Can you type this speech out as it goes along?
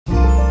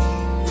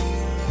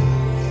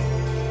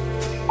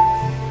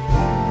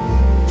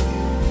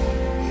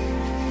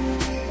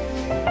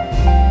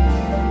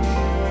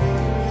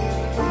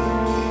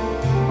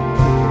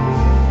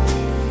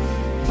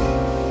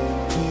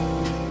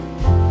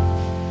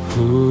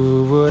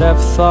Who would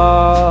have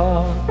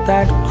thought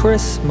that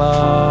Christmas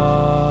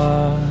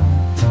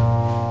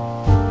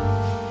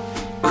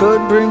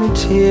could bring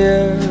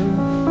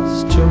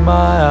tears to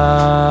my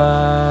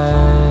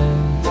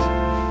eyes?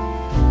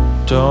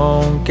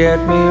 Don't get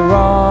me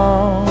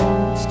wrong,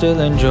 still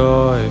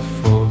enjoy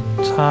full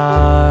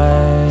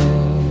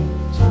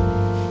times.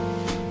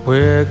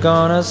 We're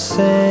gonna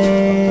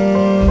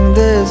sing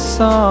this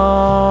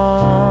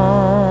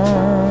song.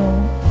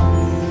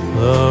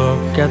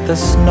 Look at the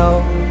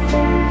snow,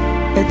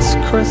 it's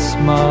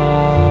Christmas,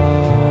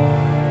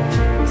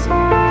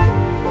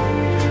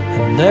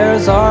 and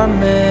there's our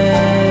mistletoe.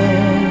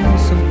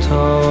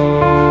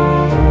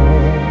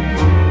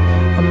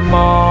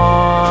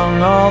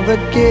 Among all the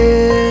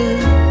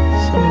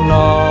gifts and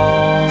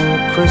all the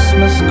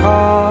Christmas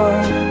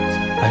cards,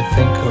 I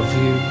think of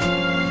you,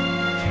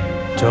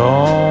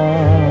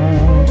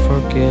 don't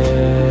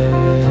forget.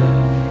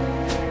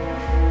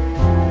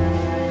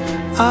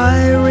 I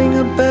ring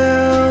a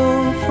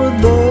bell for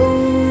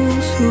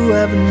those who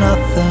have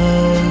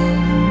nothing,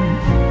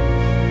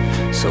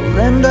 so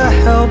lend a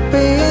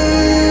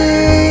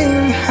helping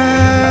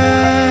hand.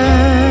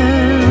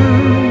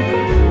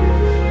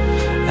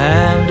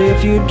 And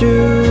if you do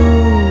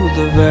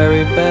the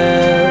very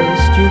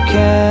best you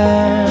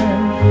can,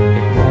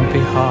 it won't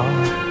be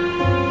hard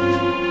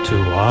to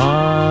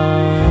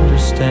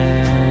understand.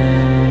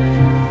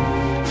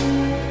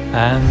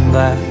 And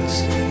that's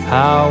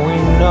how we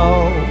know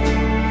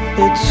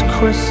it's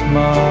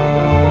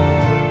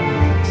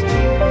Christmas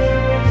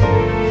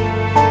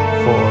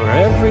for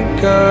every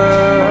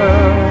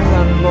girl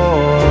and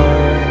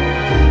boy.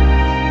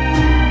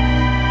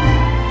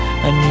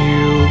 And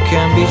you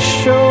can be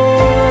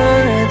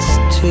sure it's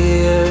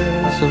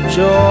tears of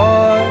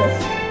joy.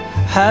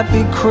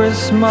 Happy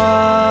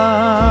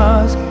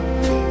Christmas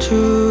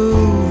to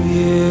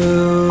you.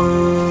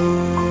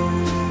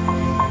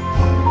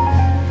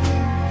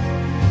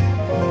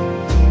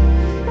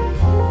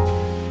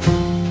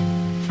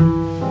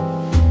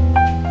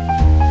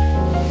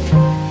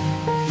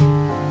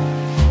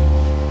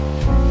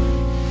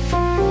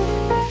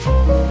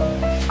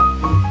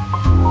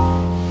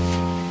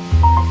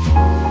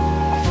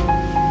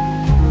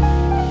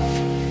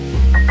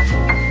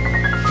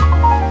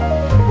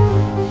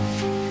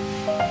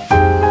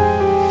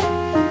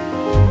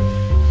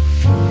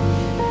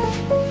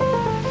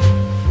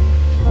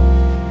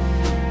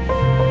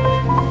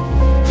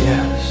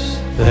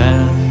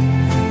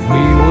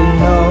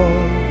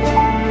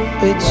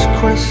 It's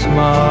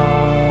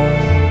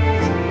Christmas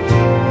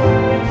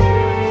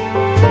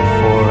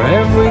for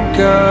every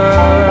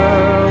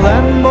girl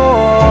and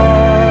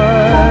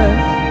boy,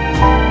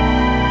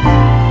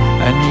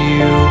 and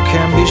you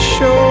can be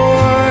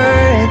sure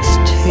it's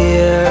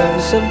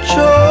tears of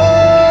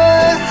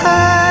joy.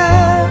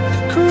 Happy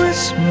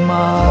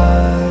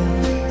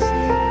Christmas,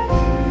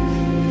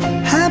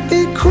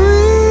 happy Christmas,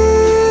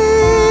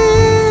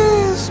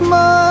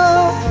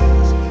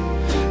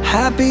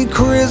 happy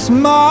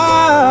Christmas,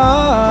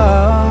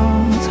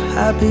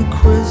 happy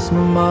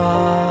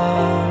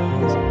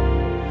Christmas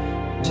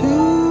to